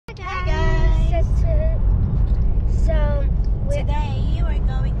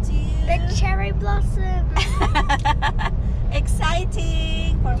cherry blossom.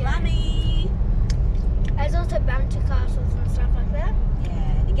 Exciting for mommy. There's also bouncy castles and stuff like that.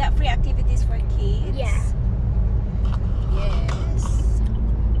 Yeah, they got free activities for kids. Yeah. Yes.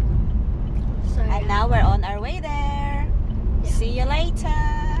 So And now we're on our way there. Yeah. See you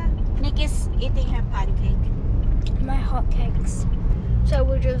later. Nick is eating her pancake. my hotcakes. So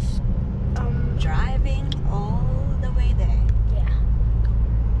we're just Driving all the way there. yeah.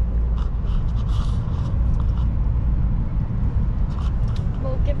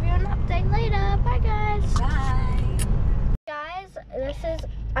 We'll give you an update later. Bye guys. Bye. Guys, this is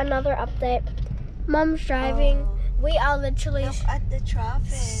another update. Mom's driving. Oh, We are literally look at the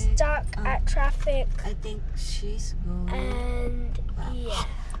traffic. stuck at traffic, I think she's going. and yeah.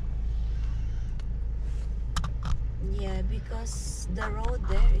 Yeah, because the road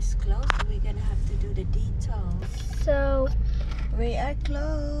there is closed. We're gonna have to do the detour. So We are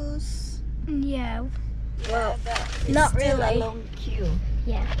close. yeah, Well, it's not still really. a long queue.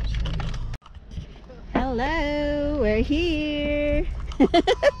 yeah. Hello, we're here.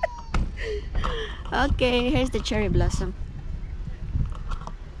 Okay, here's the cherry blossom.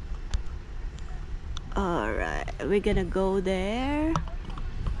 Alright, we're gonna go there.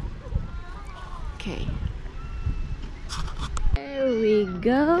 Okay. There we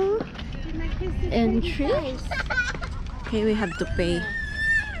go. Entry. Okay, we have to pay.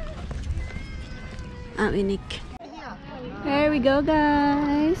 Nick. Here we go,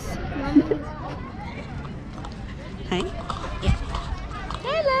 guys. Hi. Yeah.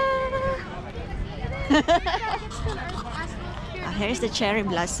 Hello. Here's the cherry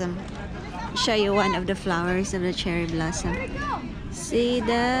blossom. Show you one of the flowers of the cherry blossom. See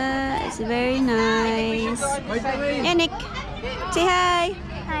that? It's very nice. Yeah, Nick. Say hi.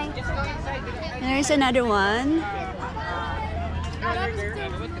 Hi. And there's another one.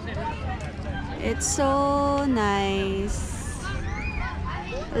 It's so nice.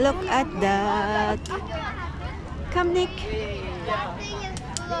 Look at that. Come, Nick.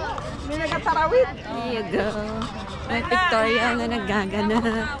 There you go. May pictorial na nagagana.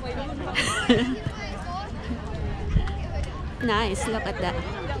 Nice. Look at that.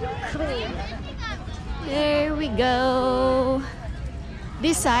 There we go.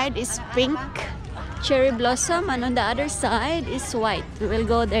 This side is pink cherry blossom, and on the other side is white. We will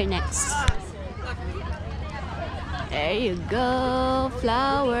go there next. There you go.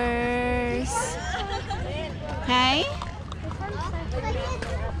 Flowers. Hi.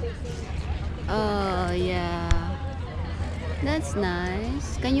 Oh yeah. That's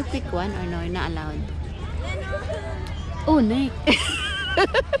nice. Can you pick one or no? You're not allowed. Oh, Nick.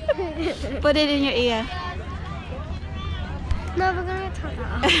 Put it in your ear. No, we're gonna turn it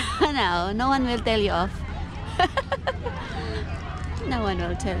off. No, no one will tell you off. No one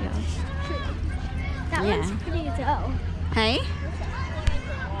will tell you off. That Yeah. one's pretty dull. Hi.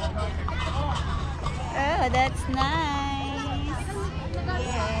 Oh, that's nice.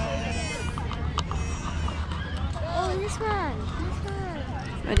 Yes. Oh, this one. This one.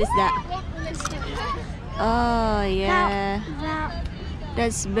 What is that? Oh yeah. That.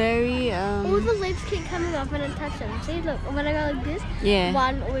 That's very All the leaves keep coming off when I touch them. See, look, when I go like this, yeah.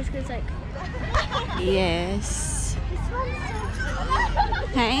 one always goes like. Yes. This one's so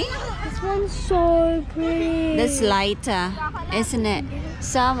Hey? This one's so pretty. That's lighter, isn't it?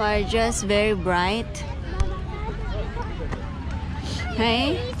 Some are just very bright.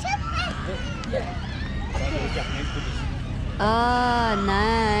 Hey? Oh,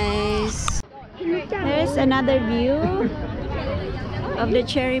 nice. There's another view of the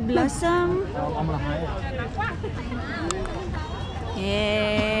cherry blossom.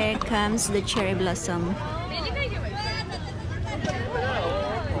 Here comes the cherry blossom.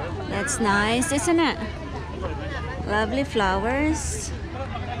 That's nice, isn't it? Lovely flowers.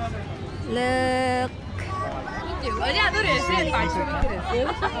 Look.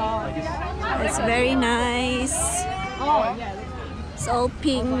 It's very nice. It's all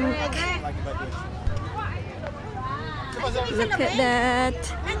pink. Look at that.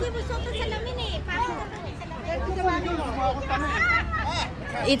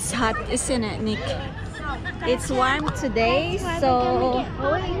 It's hot, isn't it, Nick? It's warm today, so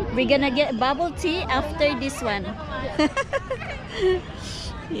we're gonna get bubble tea after this one.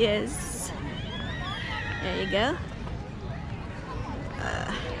 Yes. There you go.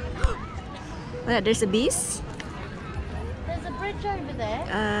 Well, there's a bees. There's a bridge over there.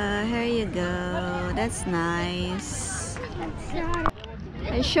 Here you go. That's nice.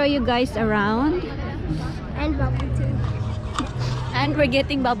 I'll show you guys around. And bubble tea. And we're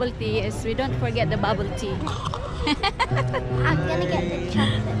getting bubble tea. Yes, we don't forget the bubble tea. I'm gonna get the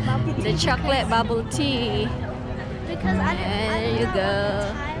chocolate bubble tea. The chocolate bubble tea. Because There you go.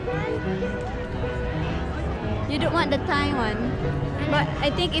 You don't want the Thai one, but I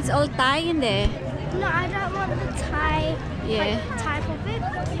think it's all Thai in there. No, I don't want the Thai type of it.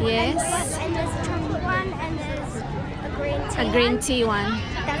 Yes. And there's a chocolate one and there's a green tea. A green tea one.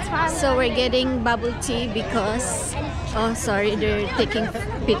 That's why. So we're getting bubble tea because, oh sorry, they're taking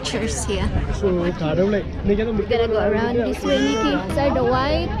pictures here. We're gonna go around this way, Nikki. These are the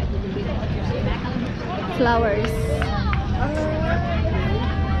white flowers.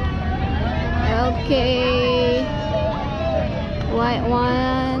 Okay. White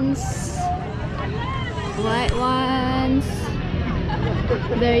ones. White ones.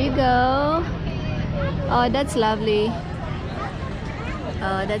 There you go. Oh, that's lovely.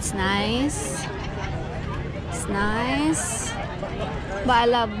 Oh, that's nice. It's nice. But I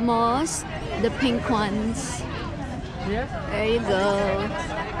love most the pink ones. There you go.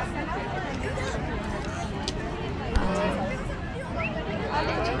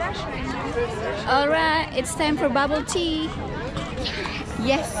 Alright, it's time for bubble tea.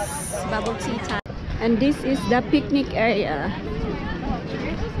 Yes, bubble tea time. And this is the picnic area.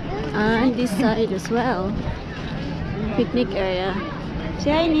 And this side as well. Picnic area.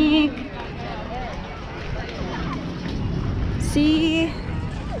 Say hi, Nick. See?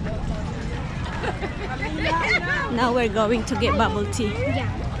 Now we're going to get bubble tea. Yeah.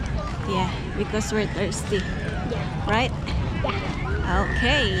 Yeah, because we're thirsty. Yeah. Right? Yeah.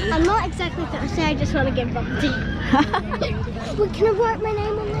 Okay. I'm not exactly thirsty, I just want to get bubble tea. Wait, can I write my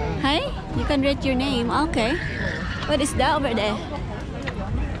name on there? Hey, you can write your name. Okay. What is that over there?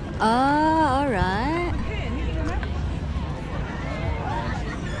 Oh, alright.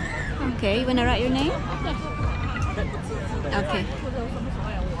 Okay, you wanna write your name? Okay.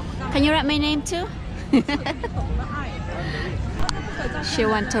 Can you write my name too? She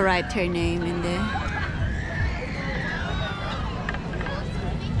wants to write her name in there.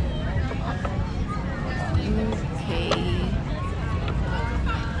 Okay.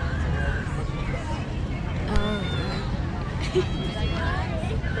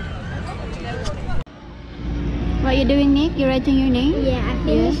 What are you doing, Nick? You writing your name? Yeah, I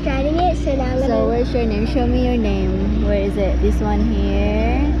finished writing it, so now I'm gonna... So where's your name? Show me your name. Where is it? This one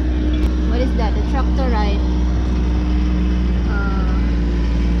here. What is that? The tractor ride.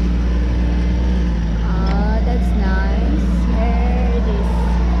 Oh, that's nice. There it is.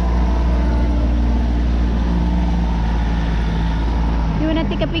 You wanna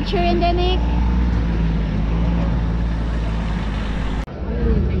take a picture in there, Nick?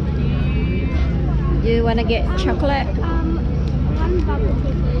 You wanna get chocolate? One bubble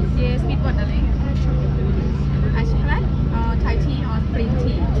tea, please. Yes, with what, darling? Ice chocolate or Thai tea or green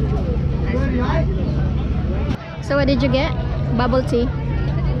tea? So what did you get? Bubble tea.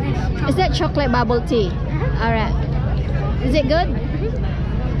 Is that chocolate bubble tea? Alright. Is it good?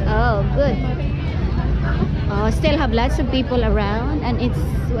 Oh, good. Oh, still have lots of people around, and it's,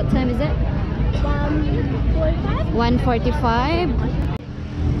 what time is it? 1:45? 1:45.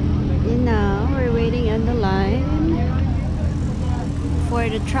 You know, we're waiting on the line for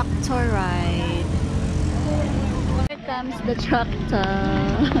the tractor ride. Here comes the tractor.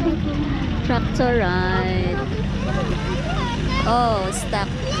 Tractor ride. Oh, stuck.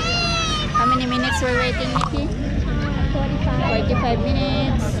 How many minutes we're waiting, Nikki? 45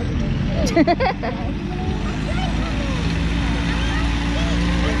 minutes.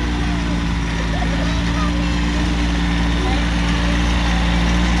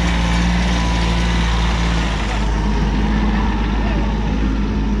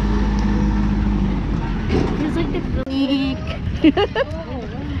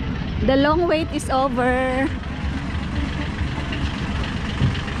 The long wait is over.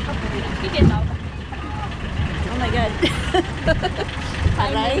 Oh my god.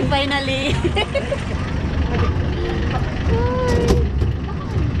 Aray, finally.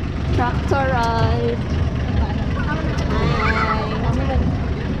 Tractor ride. Hi.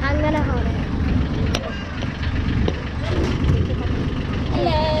 I'm gonna hold it.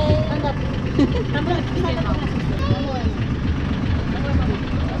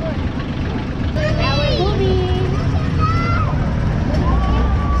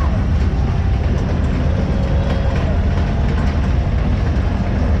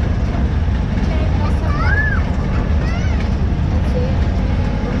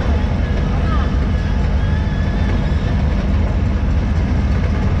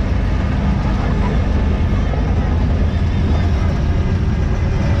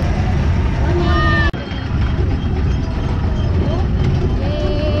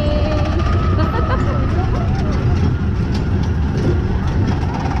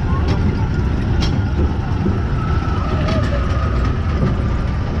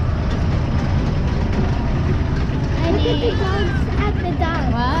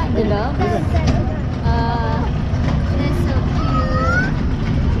 They're so cute.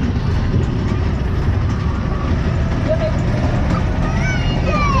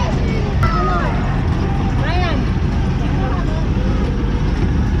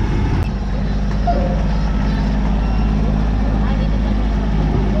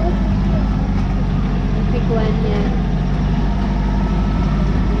 Big one, yeah.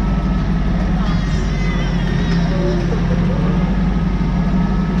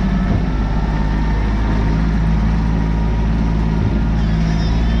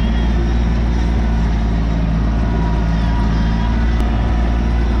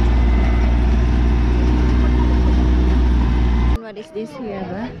 What is this here,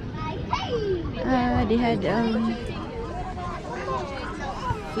 ba? They had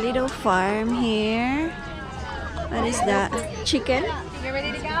little farm here. What is that? Chicken? You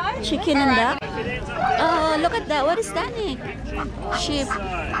ready to go? Chicken and duck? Oh, look at that. What is that, Nick? Sheep,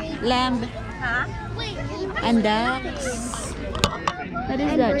 lamb, and ducks. What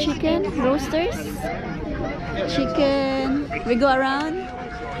is that? Chicken? Roasters? Chicken. We go around.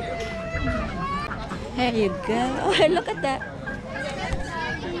 There you go. Oh, look at that.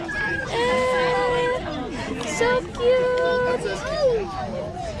 So cute.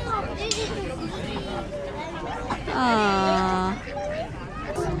 Aww.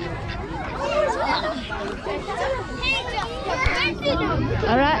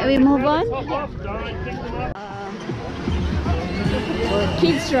 Alright, we move on.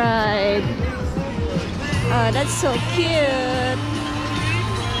 Kids ride. Oh, that's so cute.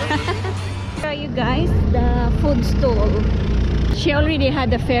 Show you guys the food stall. She already had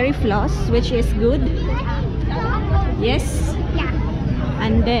the fairy floss, which is good. Yes. Yeah.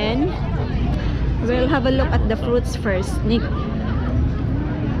 And then we'll have a look at the fruits first, Nick.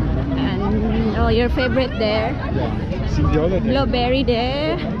 And oh, your favorite there. Blueberry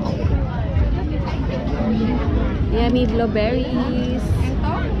there. Yummy blueberries.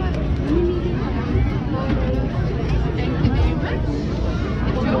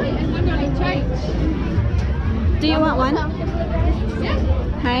 Do you want one?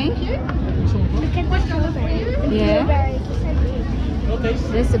 Hi? Look at the strawberry. Yeah.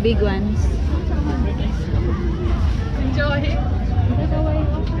 There's the big ones. Enjoy.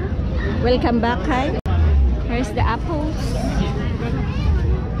 Welcome back, hi. Here's the apples.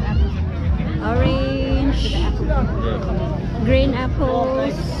 Orange. Green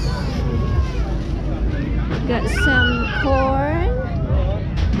apples. Got some corn.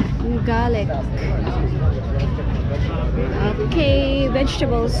 And garlic. Okay,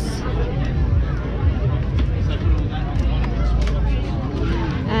 vegetables.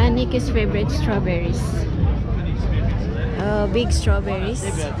 Nikki's favorite strawberries. Oh, big strawberries.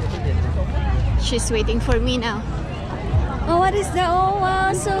 She's waiting for me now. Oh, what is that? Oh,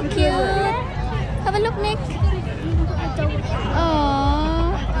 wow, so cute. Have a look, Nick.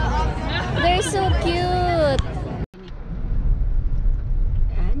 Oh, they're so cute.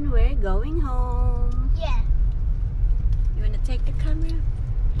 And we're going home. Yeah. You want to take the camera?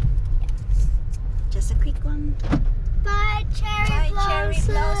 Just a quick one. Bye, cherry Bye, blossom. cherry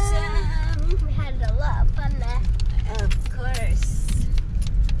blossom.